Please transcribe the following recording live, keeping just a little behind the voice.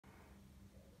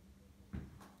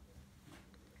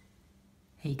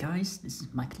Hey guys, this is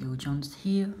Michael Littlejohns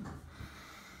here.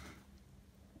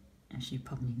 As you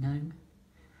probably know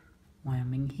why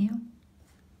I'm in here.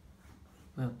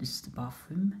 Well, this is the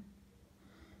bathroom.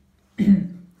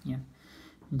 Yeah,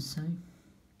 and so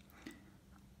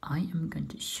I am going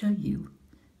to show you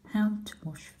how to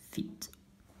wash feet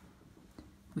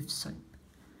with soap.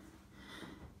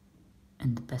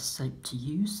 And the best soap to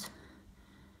use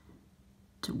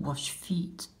to wash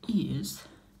feet is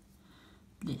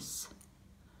this.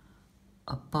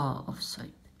 A bar of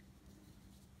soap.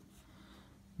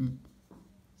 And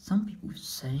some people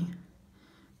say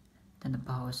that a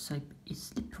bar of soap is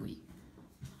slippery.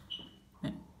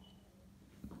 But,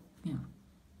 you know,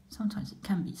 sometimes it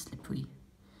can be slippery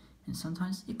and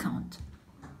sometimes it can't.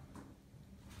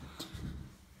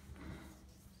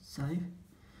 So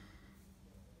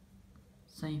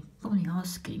you're probably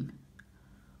asking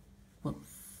what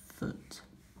foot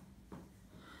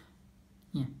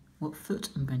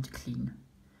I'm going to clean.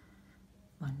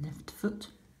 My left foot,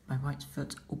 my right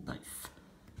foot, or both?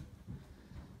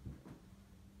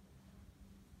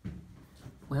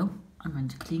 Well, I'm going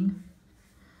to clean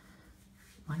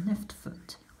my left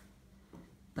foot,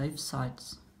 both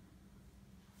sides.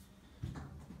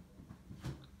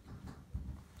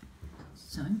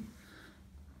 So,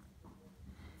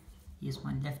 here's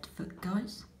my left foot,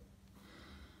 guys.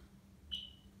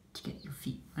 To get your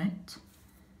feet wet,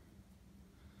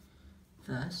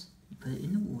 first you put it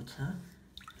in the water.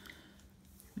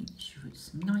 Make sure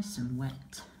it's nice and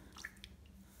wet.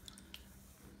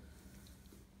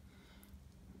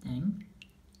 Then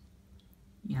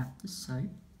you have the soap,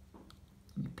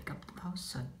 and you pick up the bar of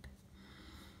soap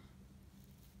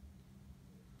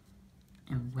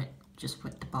and just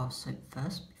wet the bar of soap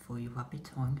first before you rub it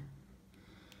on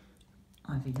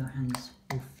either your hands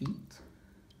or feet.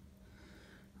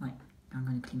 Right, now I'm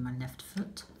going to clean my left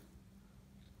foot,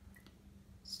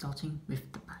 starting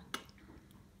with the back.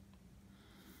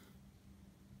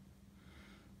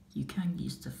 You can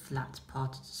use the flat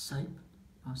part of the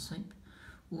bar of soap,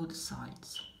 or the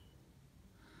sides.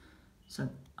 So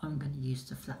I'm going to use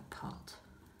the flat part.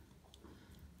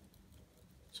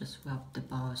 Just rub the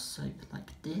bar of soap like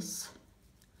this.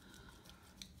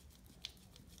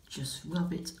 Just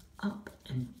rub it up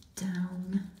and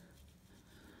down.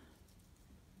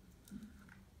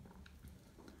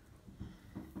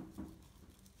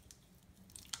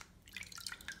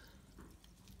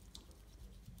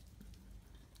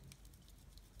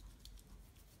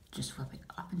 Just rub it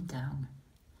up and down,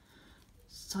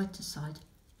 side to side,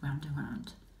 round and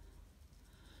round.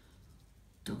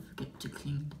 Don't forget to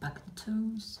clean the back of the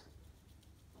toes.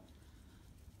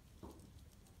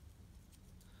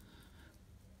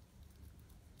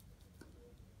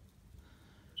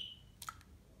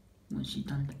 Once you've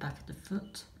done the back of the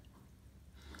foot,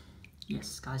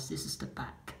 yes guys, this is the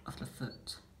back of the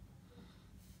foot.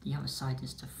 The other side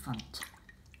is the front.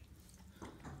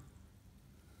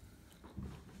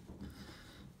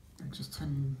 I'll just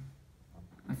turn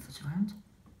my foot around.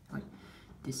 Right,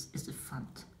 this is the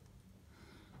front.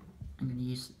 I'm going to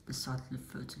use the side of the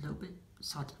foot a little bit,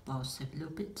 side of the bar of soap a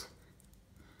little bit.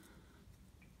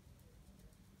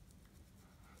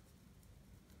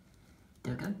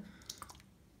 There we go.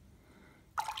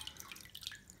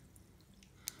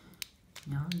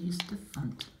 Now I'll use the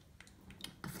front,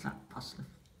 the flat part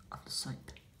of the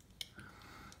soap.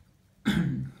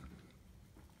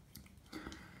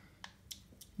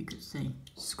 You could say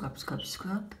scrub, scrub,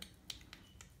 scrub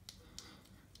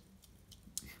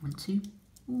if you want to,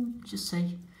 or just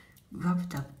say rub,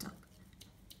 dub, dub.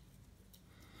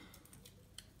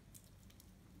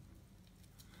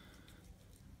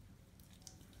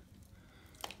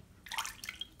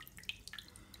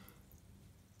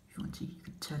 If you want to, you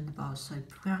could turn the bar of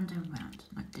soap round and round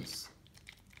like this.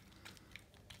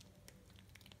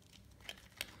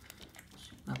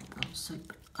 Rub the bar of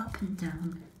soap up and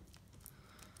down,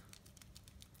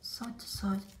 side to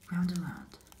side, round and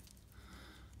round.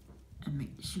 And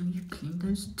make sure you clean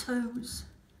those toes.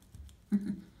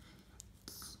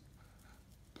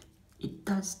 It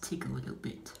does tickle a little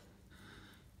bit.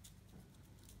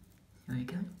 There we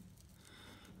go.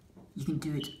 You can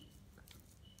do it.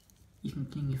 You can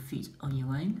clean your feet on your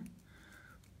own,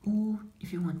 or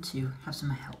if you want to, have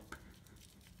some help.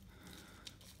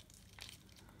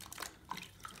 A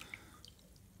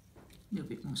little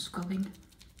bit more scrubbing.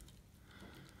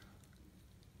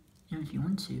 And if you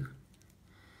want to,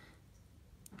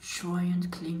 try and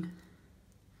clean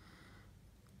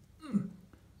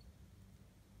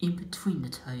in between the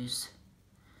toes.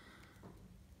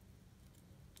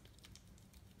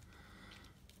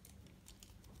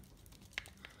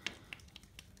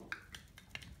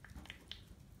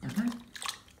 There we go.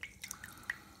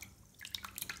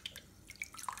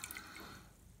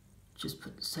 just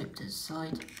put the soap to the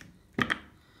side,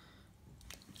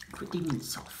 quickly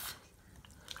rinse off.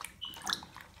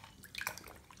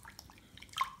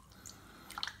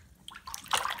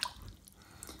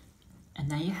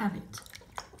 And there you have it.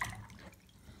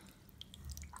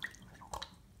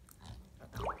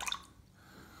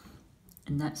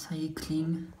 And that's how you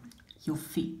clean your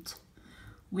feet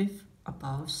with a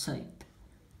bar of soap.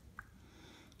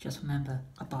 Just remember,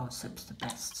 a bar of soap is the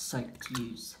best soap to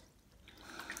use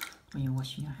when you're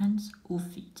washing your hands or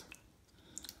feet.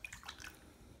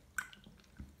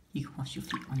 You can wash your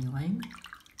feet on your own,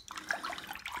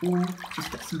 or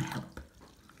just get some help.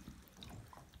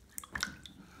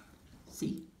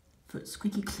 See, foot's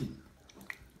squeaky clean.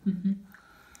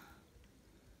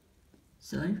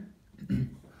 So,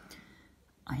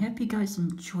 I hope you guys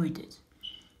enjoyed it.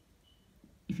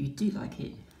 If you do like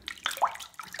it,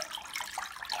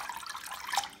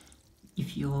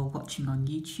 if you're watching on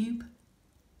YouTube,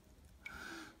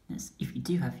 yes, if you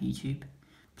do have YouTube,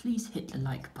 please hit the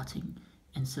like button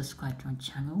and subscribe to my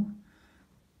channel.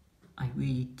 I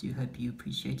really do hope you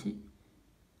appreciate it.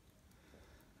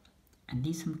 And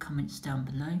leave some comments down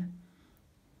below.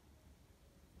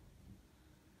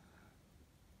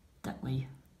 That way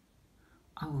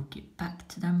I will get back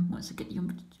to them once I get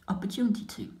the opportunity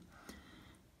to.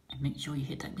 And make sure you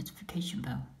hit that notification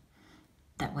bell.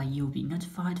 That way you'll be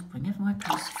notified whenever I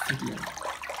post a video.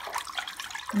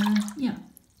 Yeah,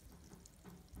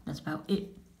 that's about it.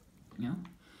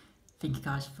 Thank you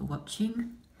guys for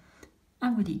watching. I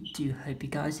really do hope you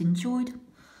guys enjoyed.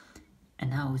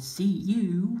 And I will see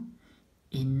you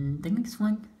in the next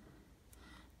one.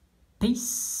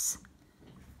 Peace.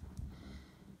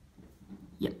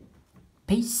 Yep,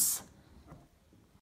 peace.